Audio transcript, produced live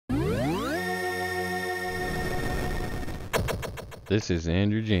This is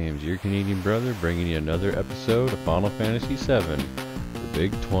Andrew James, your Canadian brother, bringing you another episode of Final Fantasy VII, the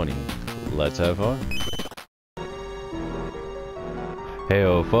Big 20. Let's have fun.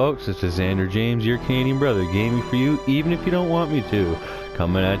 Heyo folks, this is Andrew James, your Canadian brother, gaming for you even if you don't want me to.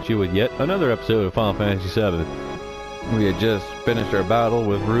 Coming at you with yet another episode of Final Fantasy VII. We had just finished our battle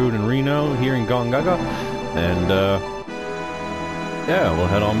with Rude and Reno here in Gongaga, and yeah, we'll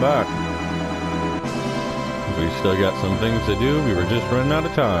head on back. We still got some things to do, we were just running out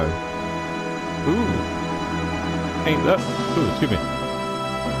of time. Ooh, ain't that, ooh, excuse me,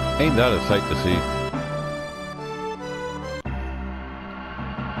 ain't that a sight to see.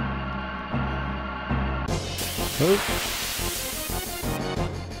 Ooh.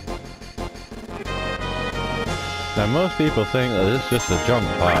 Now most people think that this is just a junk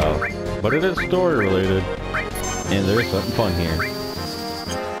pile, but it is story related, and there is something fun here.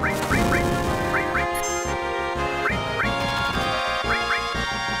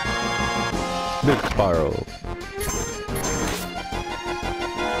 Big spiral.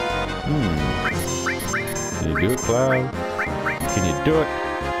 Can you do it, Cloud? Can you do it?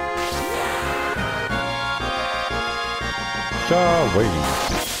 Shaw waiting.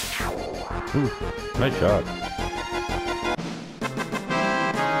 Ooh, nice shot.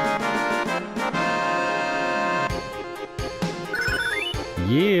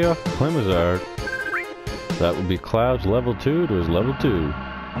 Yeah, Clemazard. That would be Cloud's level 2 to his level 2.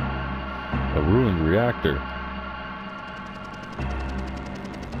 A ruined reactor.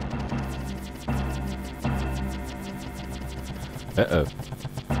 Uh-oh.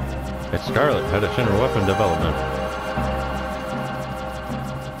 It's Scarlet, head of Shinra weapon development.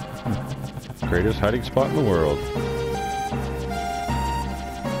 Greatest hiding spot in the world.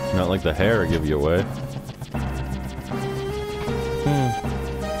 Not like the hair give you away.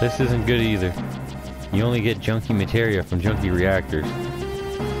 This isn't good either. You only get junky materia from junky reactors.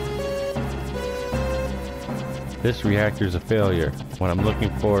 This reactor's a failure. What I'm looking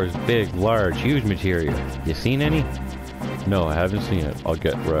for is big, large, huge materia. You seen any? No, I haven't seen it. I'll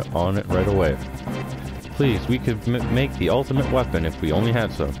get on it right away. Please, we could make the ultimate weapon if we only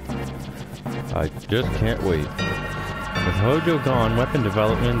had some. I just can't wait. With Hojo gone, weapon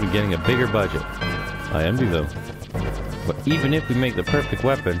development is getting a bigger budget. I envy them. But even if we make the perfect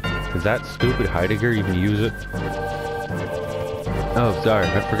weapon, does that stupid Heidegger even use it? Oh, sorry,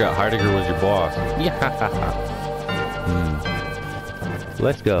 I forgot Heidegger was your boss. Yeah.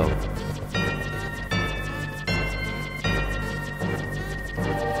 Let's go.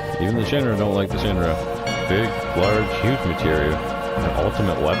 Even the Shinra don't like the Shinra. Big, large, huge materia. An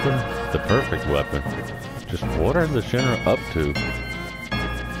ultimate weapon? The perfect weapon. Just what are the Shinra up to?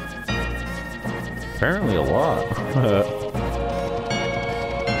 Apparently a lot.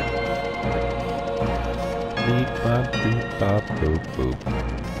 Beep bop beep bop boop boop.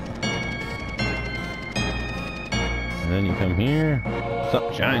 And then you come here.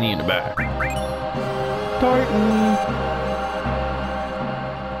 Something shiny in the back. Titan!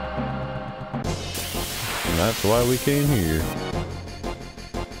 And that's why we came here.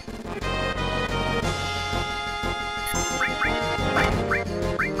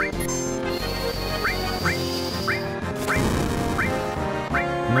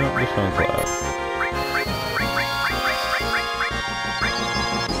 No, just on Cloud.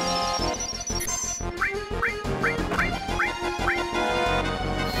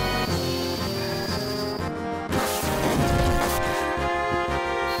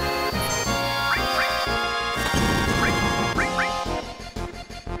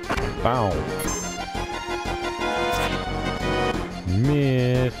 Bow.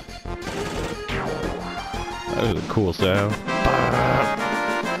 Miss. That was a cool sound.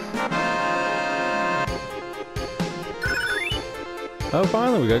 Oh,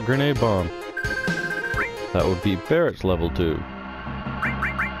 finally we got Grenade Bomb. That would be Barrett's level 2.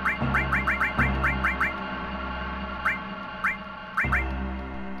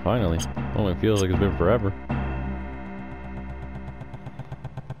 Finally. Only feels like it's been forever.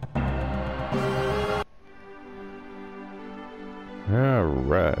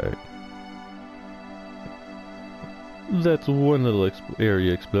 Alright. That's one little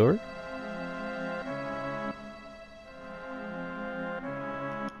area explored.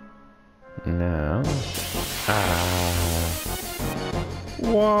 Now...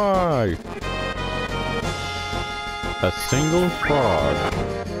 Why? A single frog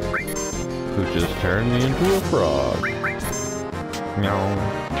who just turned me into a frog. Meow.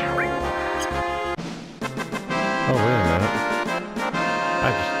 Oh, wait a minute. I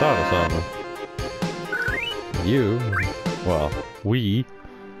just thought of something. You, well, we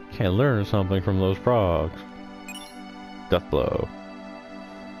can learn something from those frogs. Death blow.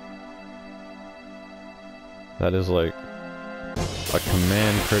 That is like a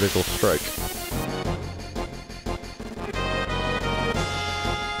command critical strike.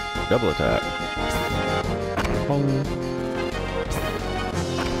 Double attack. Boom.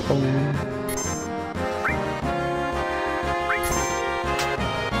 Boom.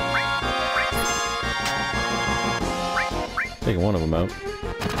 Taking one of them out.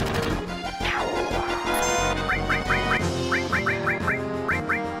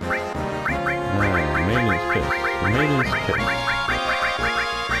 Maintenance kiss. Maintenance kiss.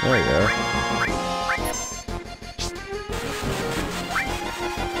 There you are.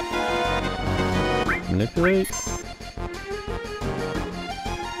 Manipulate.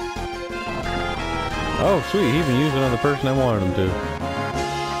 Oh, sweet. He even used it on the person I wanted him to.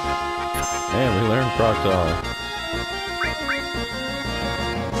 And we learned Proxon.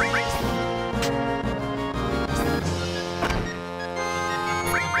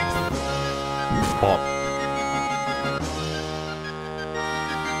 Pop.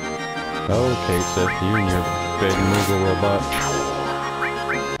 Okay, Seth, you and your big Moogle robot.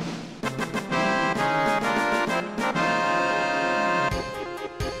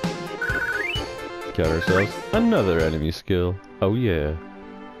 Got ourselves another enemy skill. Oh yeah.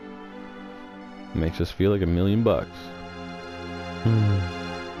 Makes us feel like $1,000,000.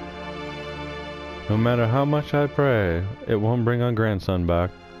 No matter how much I pray, it won't bring our grandson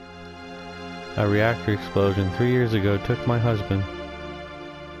back. A reactor explosion 3 years ago took my husband.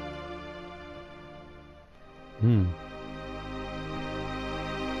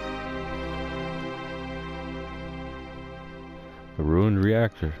 A ruined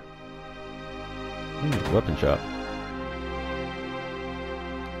reactor. Weapon shop.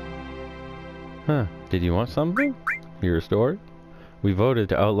 Huh, did you want something? Your story? We voted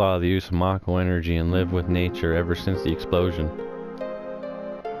to outlaw the use of Mako energy and live with nature ever since the explosion.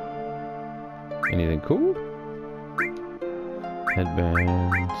 Anything cool?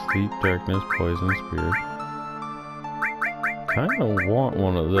 Headband, sleep, darkness, poison, spirit. Kinda want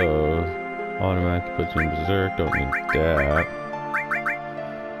one of those. Automatically puts you in berserk, don't need that.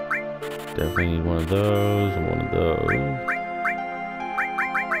 Definitely need one of those and one of those.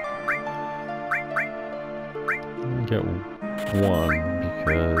 Get one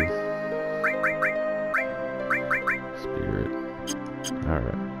because spirit.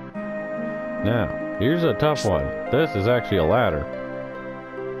 Alright. Now, here's a tough one. This is actually a ladder.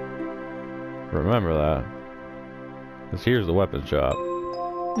 Remember that. Because here's the weapon shop.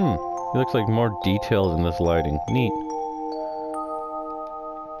 It looks like more details in this lighting. Neat.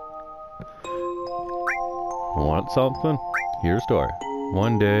 Want something? Here's a story.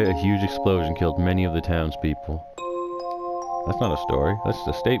 One day, a huge explosion killed many of the townspeople. That's not a story. That's just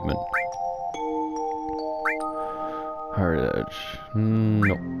a statement. Hard edge.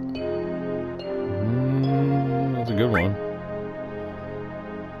 Nope. That's a good one.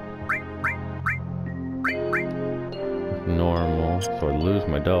 Normal, so I lose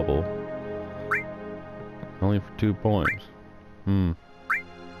my double. Only for 2 points.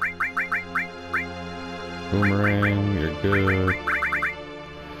 Boomerang, you're good.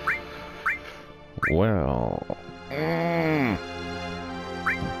 Well,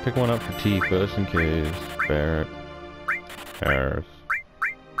 pick one up for Tifa just in case. Barrett, Harris,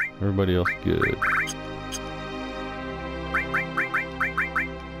 everybody else good.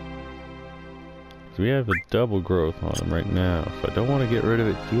 So we have a double growth on him right now, so I don't want to get rid of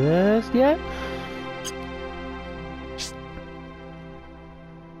it just yet.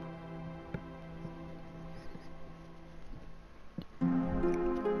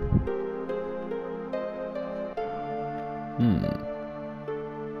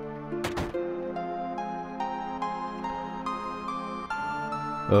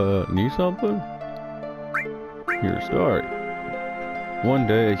 Need something? Here's a story. One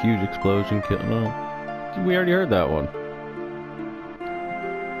day, a huge explosion killed... No, we already heard that one.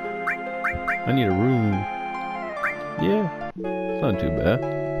 I need a room. Yeah, it's not too bad.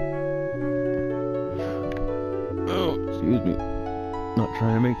 Oh, excuse me. Not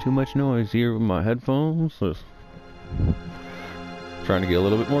trying to make too much noise here with my headphones. Just trying to get a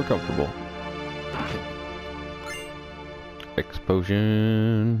little bit more comfortable.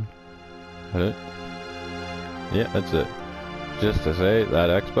 Explosion. That it? Yeah, that's it. Just to say, that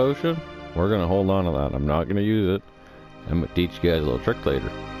explosion, we're gonna hold on to that. I'm not gonna use it. I'm gonna teach you guys a little trick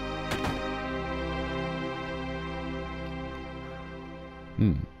later.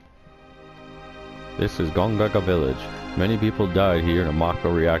 This is Gongaga Village. Many people died here in a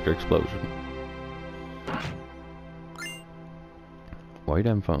Mako reactor explosion. White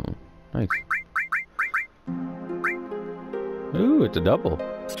M phone. Nice. Ooh, it's a double.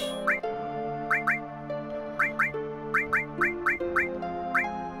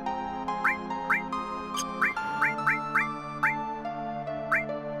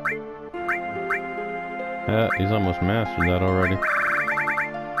 He's almost mastered that already.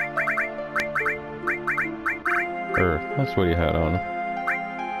 Earth, that's what he had on him.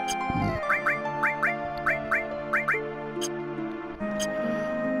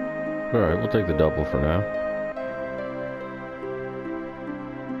 Alright, we'll take the double for now.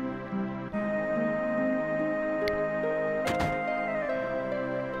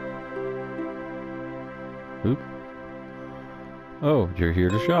 Oop. Oh, you're here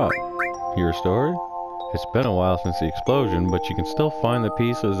to shop. Your story? It's been a while since the explosion, but you can still find the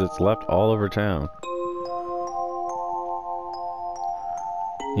pieces it's left all over town.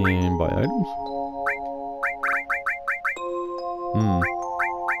 And buy items?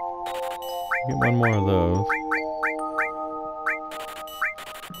 Get one more of those.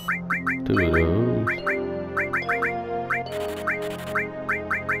 Two of those.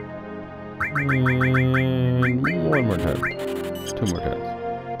 And one more time. Two more times.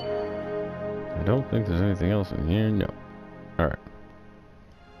 I don't think there's anything else in here. No. Alright.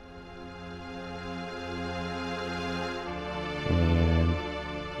 And...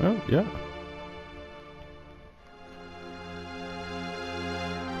 oh, yeah.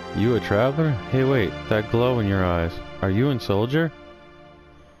 You a traveler? Hey wait, that glow in your eyes. Are you in Soldier?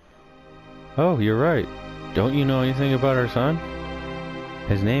 Oh, you're right. Don't you know anything about our son?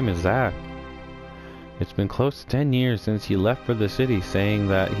 His name is Zach. It's been close to 10 years since he left for the city, saying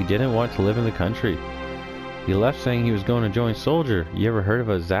that he didn't want to live in the country. He left saying he was going to join Soldier. You ever heard of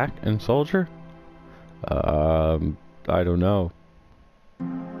a Zach and Soldier? I don't know.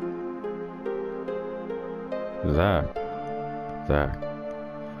 Zach.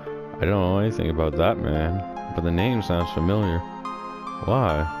 I don't know anything about that man, but the name sounds familiar.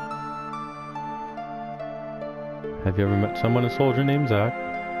 Why? Have you ever met someone a soldier named Zach?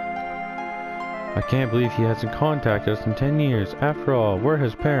 I can't believe he hasn't contacted us in 10 years. After all, we're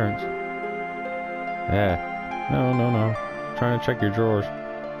his parents. No. Trying to check your drawers.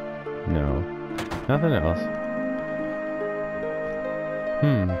 No. Nothing else.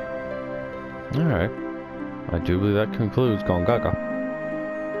 Alright. I do believe that concludes Gongaga.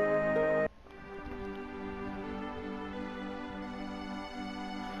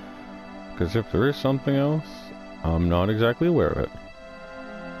 Because if there is something else, I'm not exactly aware of it.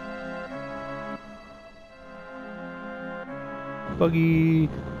 Buggy!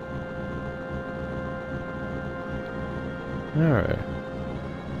 Alright.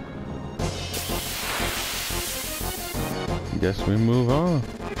 Guess we move on.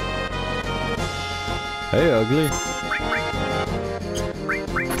 Hey, ugly!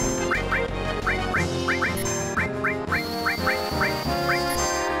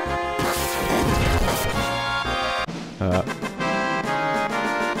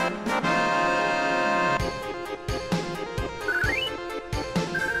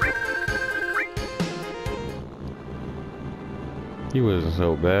 He wasn't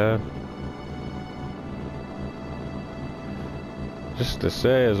so bad. Just to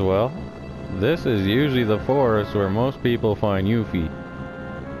say as well, this is usually the forest where most people find Yuffie.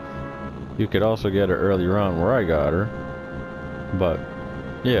 You could also get her earlier on where I got her. But,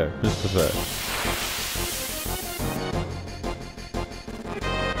 yeah, just to say.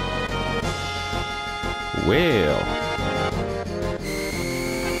 Well.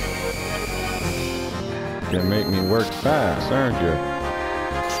 Gonna make me work fast, aren't you?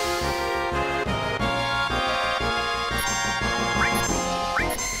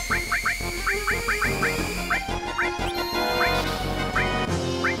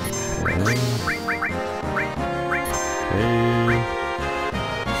 Hey.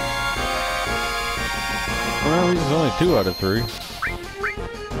 Well, he's only 2 out of 3.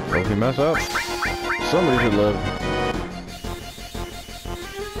 So if you mess up, somebody should live.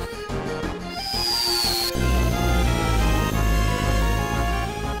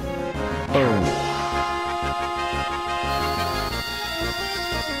 Boom.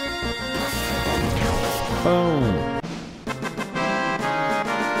 Boom.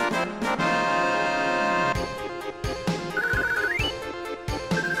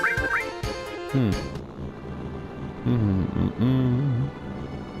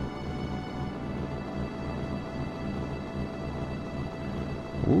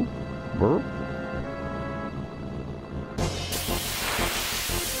 Ooh, burp.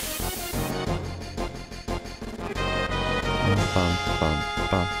 Bum, bum,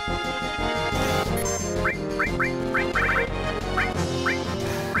 bum.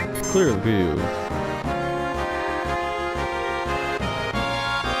 Clear view.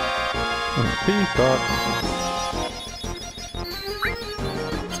 Peacock.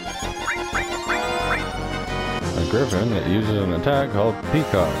 A griffin that uses an attack called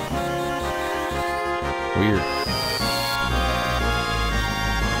Peacock. Weird.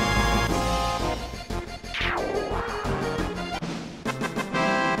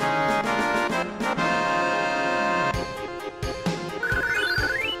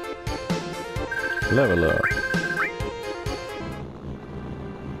 Level up.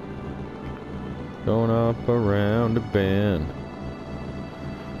 Going up around the bend.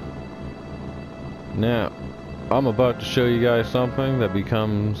 Now, I'm about to show you guys something that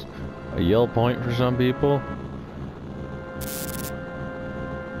becomes a yell point for some people.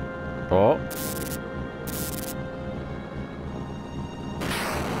 Oh.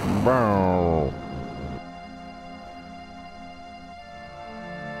 Bow.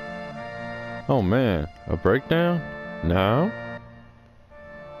 Oh man, a breakdown? No?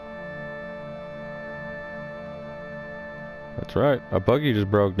 That's right, a buggy just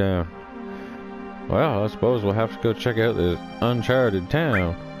broke down. Well, I suppose we'll have to go check out this uncharted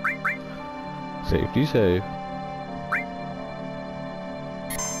town. Safety safe.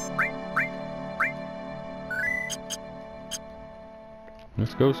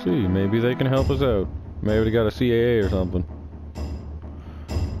 Let's go see, maybe they can help us out. Maybe they got a CAA or something.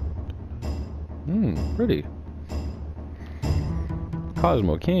 Pretty.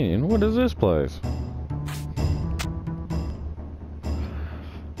 Cosmo Canyon, what is this place?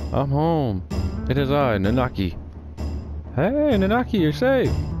 I'm home. It is I, Nanaki. Hey, Nanaki, you're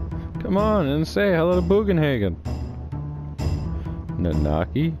safe. Come on and say hello to Bugenhagen.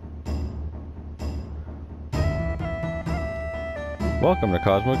 Nanaki? Welcome to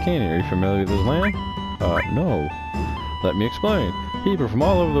Cosmo Canyon. Are you familiar with this land? No. Let me explain. People from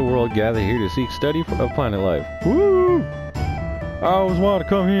all over the world gather here to seek study of planet life. Woo! I always want to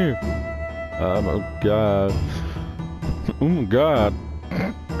come here. Oh my god. Oh my god.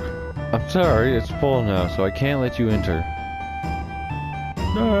 I'm sorry, it's full now, so I can't let you enter.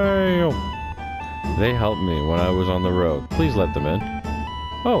 Damn. They helped me when I was on the road. Please let them in.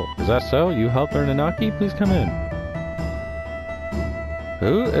 Oh, is that so? You helped our Nanaki? Please come in.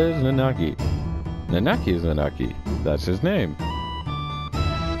 Who is Nanaki? Nanaki is Nanaki. That's his name.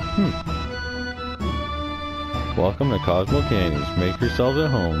 Welcome to Cosmo Canyons. Make yourselves at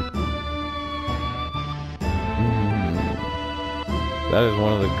home. That is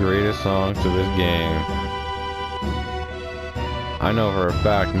one of the greatest songs to this game. I know for a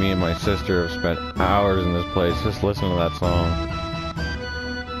fact me and my sister have spent hours in this place just listening to that song.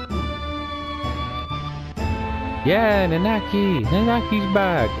 Yeah, Nanaki! Nanaki's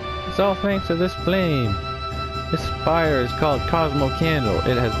back! It's all thanks to this flame. This fire is called Cosmo Candle.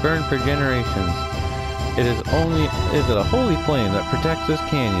 It has burned for generations. It is a holy flame that protects this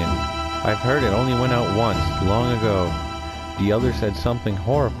canyon. I've heard it only went out once, long ago. The elder said something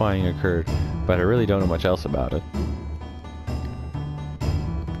horrifying occurred, but I really don't know much else about it.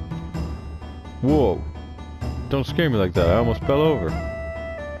 Whoa! Don't scare me like that, I almost fell over.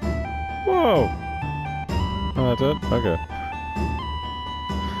 Whoa! Oh, that's it? Okay.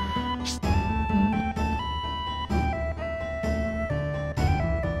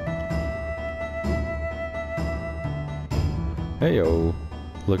 Heyo,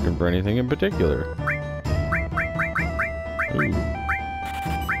 looking for anything in particular? Ooh.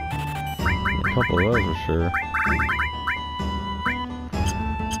 A couple of those for sure.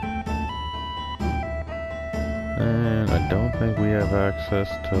 And I don't think we have access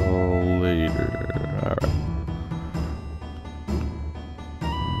till later. Alright.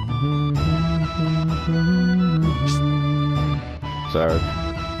 Sorry.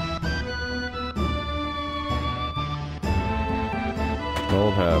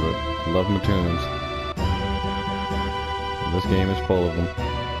 Old habit. Love my tunes. This game is full of them.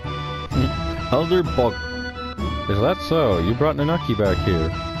 Elder Bug. Is that so? You brought Nanaki back here.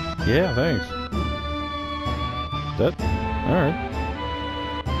 Yeah, thanks. That? Alright.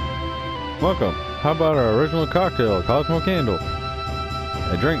 Welcome. How about our original cocktail, Cosmo Candle?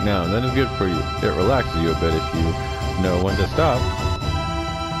 A drink now and then is good for you. It relaxes you a bit if you know when to stop.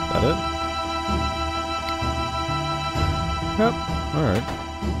 That it? Yep. Alright.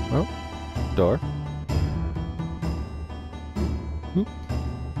 Oh. Door. Oop.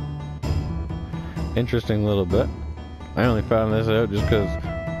 Interesting little bit. I only found this out just because,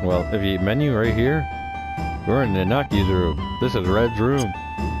 well, if you menu right here, we're in Nanaki's room. This is Red's room.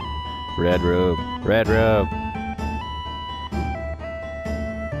 Red room. Red room.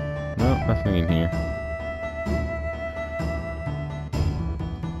 No, nothing in here.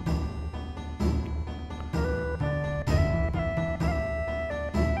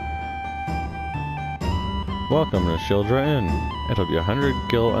 Welcome to Shildra Inn. It'll be 100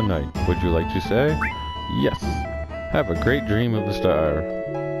 gil a night. Would you like to say? Yes. Have a great dream of the star.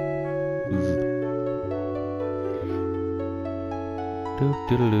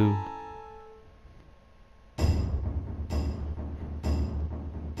 Doo-doo-doo.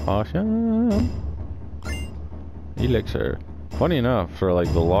 Awesome. Elixir. Funny enough, for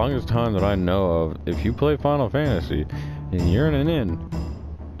like the longest time that I know of, if you play Final Fantasy and you're in an inn,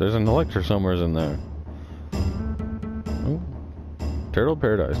 there's an elixir somewhere in there. Oh. Turtle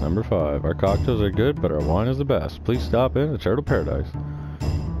Paradise, number 5. Our cocktails are good, but our wine is the best. Please stop in at Turtle Paradise.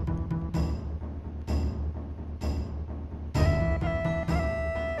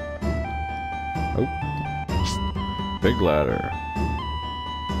 Oh. Big ladder.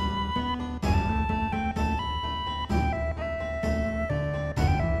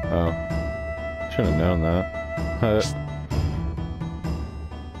 Oh. Should have known that.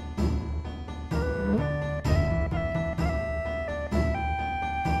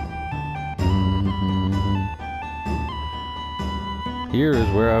 Here is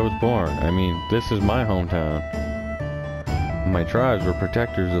where I was born. I mean, this is my hometown. My tribes were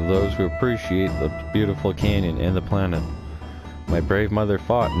protectors of those who appreciate the beautiful canyon and the planet. My brave mother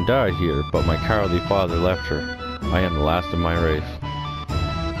fought and died here, but my cowardly father left her. I am the last of my race.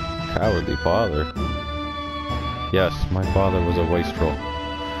 Cowardly father? Yes, my father was a wastrel.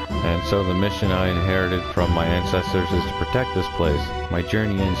 And so the mission I inherited from my ancestors is to protect this place. My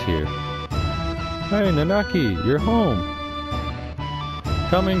journey ends here. Hey, Nanaki, you're home.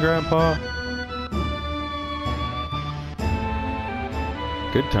 Coming, Grandpa.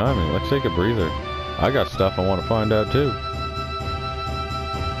 Good timing. Let's take a breather. I got stuff I want to find out too.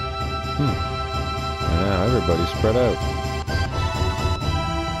 Yeah, everybody's spread out.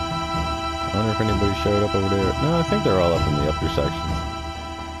 I wonder if anybody showed up over there. No, I think they're all up in the upper sections.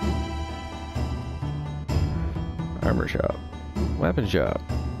 Armor shop. Weapon shop.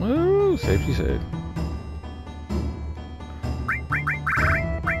 Woo! Safety save.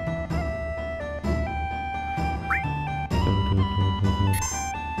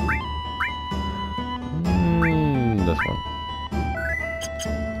 This one.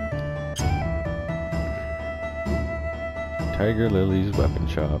 Tiger Lily's Weapon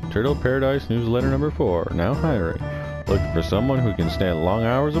Shop. Turtle Paradise newsletter number 4. Now hiring. Looking for someone who can stand long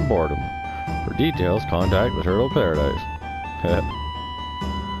hours of boredom. For details, contact the Turtle Paradise.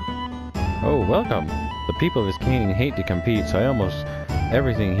 Oh, welcome. The people of this canyon hate to compete, so almost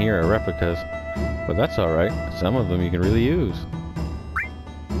everything here are replicas. But that's alright. Some of them you can really use.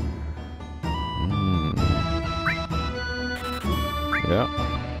 Yeah.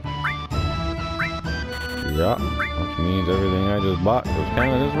 Yeah. Which means everything I just bought was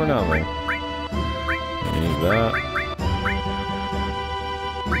counted as for nothing. Need that.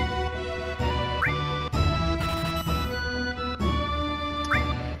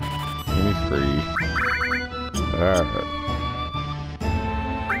 Give me 3. Alright.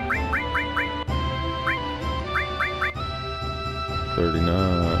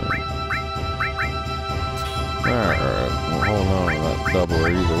 $39. Alright, we'll hold on to that doubler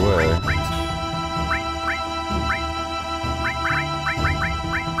either way.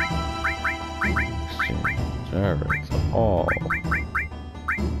 Exchange. Alright, so all.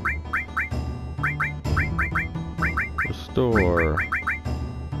 Restore.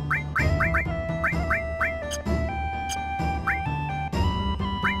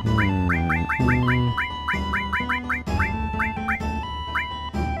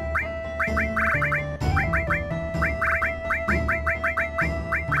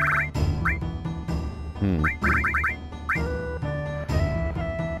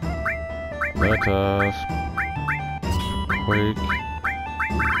 Let us Quake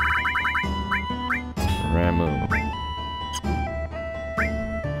Ramu.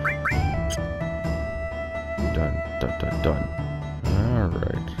 Done, done, done, done.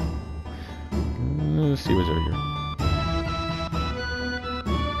 Alright. Let's see what's over here.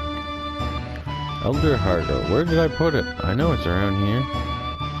 Elder Hargo. Where did I put it? I know it's around here.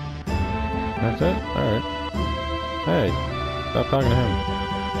 That's it? Alright. Hey, stop talking to him.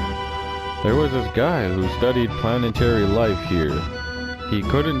 There was this guy who studied planetary life here. He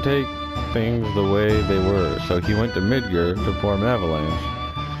couldn't take things the way they were, so he went to Midgar to form Avalanche.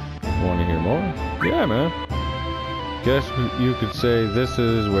 Want to hear more? Yeah, man. Guess you could say this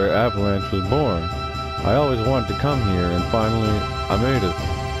is where Avalanche was born. I always wanted to come here, and finally, I made it.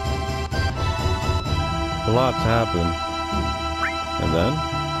 A lot's happened. And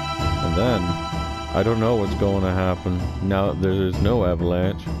then, I don't know what's going to happen now that there's no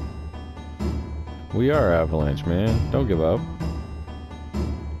Avalanche. We are Avalanche, man. Don't give up.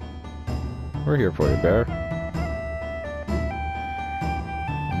 We're here for you, Bear.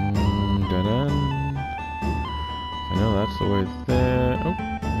 Dun-dun. I know that's the way there. Oh,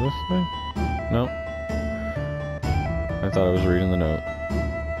 this thing? No. I thought I was reading the note.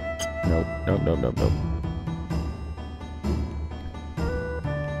 Nope, nope, nope, nope, nope.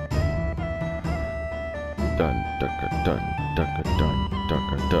 Dun, ducka, dun, ducka, dun,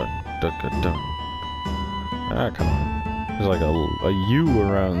 ducka, dun, ducka, dun. Ah, come on. There's like a U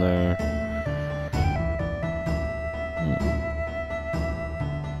around there.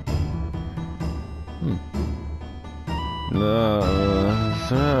 No,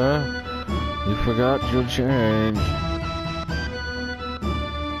 sir. You forgot your change.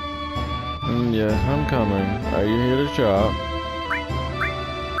 Yes, I'm coming. Are you here to shop?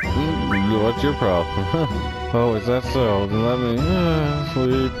 What's your problem? Oh, is that so? Then let me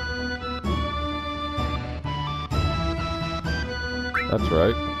sleep. That's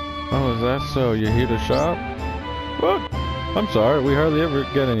right. Oh, is that so? You're here to shop? What? I'm sorry, we hardly ever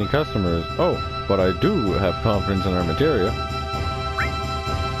get any customers. Oh, but I do have confidence in our materia.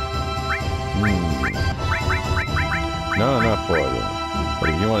 Not enough for them. But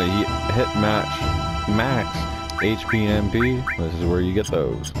if you want to hit max HP and MP, this is where you get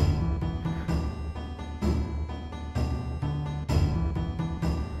those.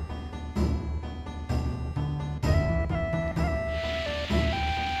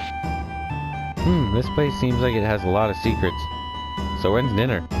 This place seems like it has a lot of secrets. So when's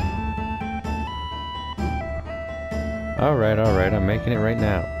dinner? Alright, I'm making it right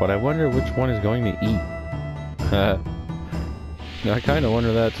now. But I wonder which one is going to eat. I kinda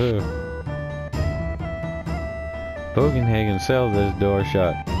wonder that too. Bogenhagen sells this door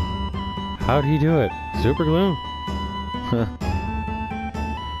shut. How'd he do it? Super glue?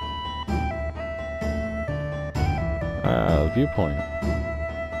 Viewpoint. I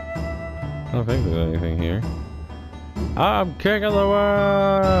don't think there's anything here. I'm king of the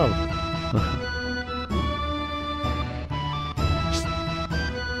world!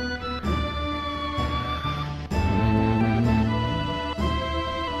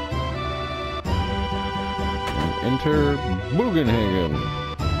 Enter Bogenhagen.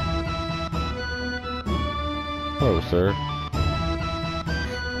 Hello, sir.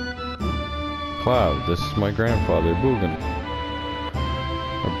 Cloud, this is my grandfather, Bogen.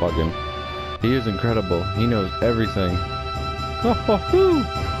 Or Buggin. He is incredible. He knows everything. Oh,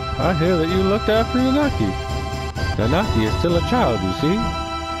 I hear that you looked after Nanaki. Nanaki is still a child, you see?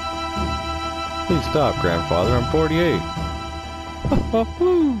 Please stop, grandfather. I'm 48.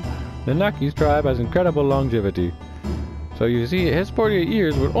 Nanaki's tribe has incredible longevity. So you see, his 48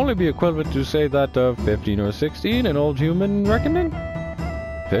 years would only be equivalent to, say, that of 15 or 16 in old human reckoning?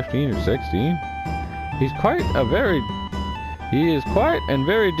 15 or 16? He is quite and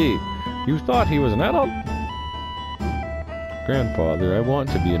very deep. You thought he was an adult? Grandfather, I want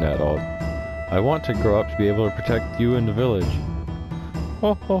to be an adult. I want to grow up to be able to protect you and the village.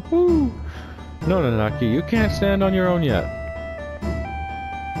 No, Nanaki, you can't stand on your own yet.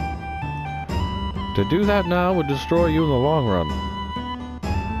 To do that now would destroy you in the long run.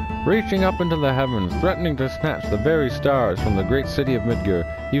 Reaching up into the heavens, threatening to snatch the very stars from the great city of Midgar.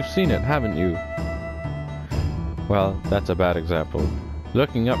 You've seen it, haven't you? Well, that's a bad example.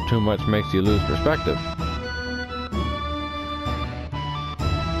 Looking up too much makes you lose perspective.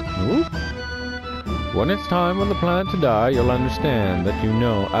 Whoop. When it's time for the planet to die, you'll understand that you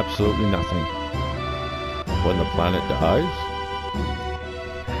know absolutely nothing. When the planet dies?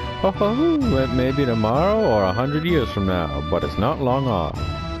 It may be tomorrow or 100 years from now, but it's not long off.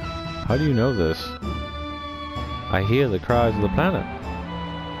 How do you know this? I hear the cries of the planet.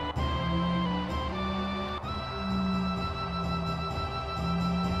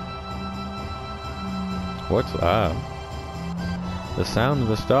 What's that? The sound of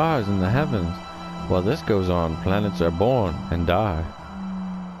the stars in the heavens. While this goes on, planets are born and die.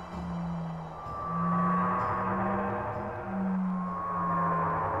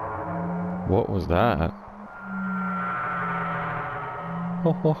 What was that?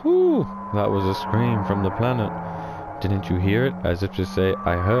 That was a scream from the planet. Didn't you hear it? As if to say,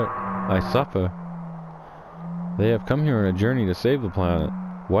 I hurt, I suffer. They have come here on a journey to save the planet.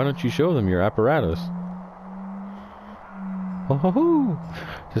 Why don't you show them your apparatus?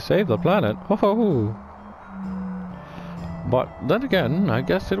 To save the planet? But then again, I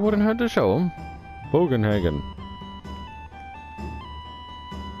guess it wouldn't hurt to show them. Bogenhagen.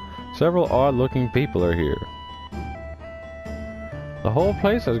 Several odd-looking people are here. The whole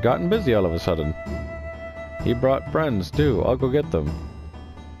place has gotten busy all of a sudden. He brought friends, too. I'll go get them.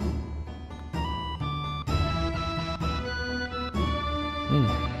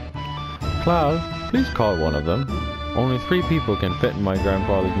 Cloud, please call one of them. Only 3 people can fit in my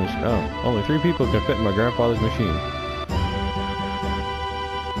grandfather's machine. Only 3 people can fit in my grandfather's machine.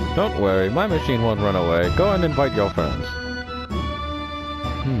 Don't worry, my machine won't run away. Go and invite your friends.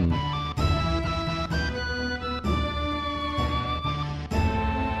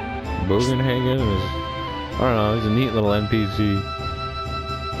 Bugenhagen is, I don't know, he's a neat little NPC.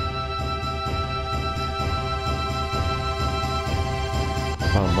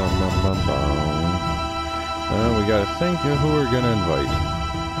 Bum, bum, bum, bum, bum. We gotta think of who we're gonna invite.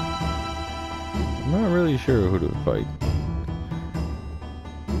 I'm not really sure who to invite.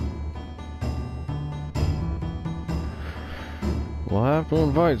 We'll have to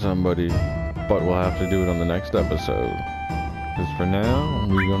invite somebody, but we'll have to do it on the next episode. Because for now,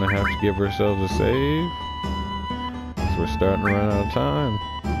 we're gonna have to give ourselves a save. Because we're starting to run out of time.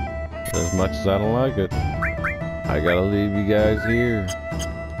 As much as I don't like it, I gotta leave you guys here.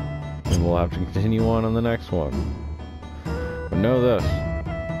 And we'll have to continue on the next one. But know this,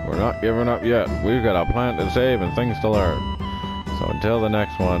 we're not giving up yet. We've got a planet to save and things to learn. So until the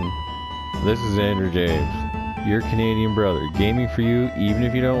next one, this is Andrew James, your Canadian brother, gaming for you even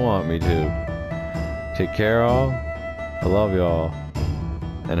if you don't want me to. Take care all, I love y'all,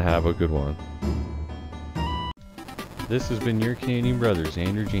 and have a good one. This has been your Canadian brothers,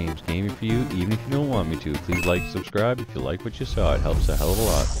 Andrew James, gaming for you even if you don't want me to. Please like, subscribe if you like what you saw, it helps a hell of a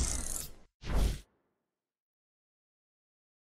lot.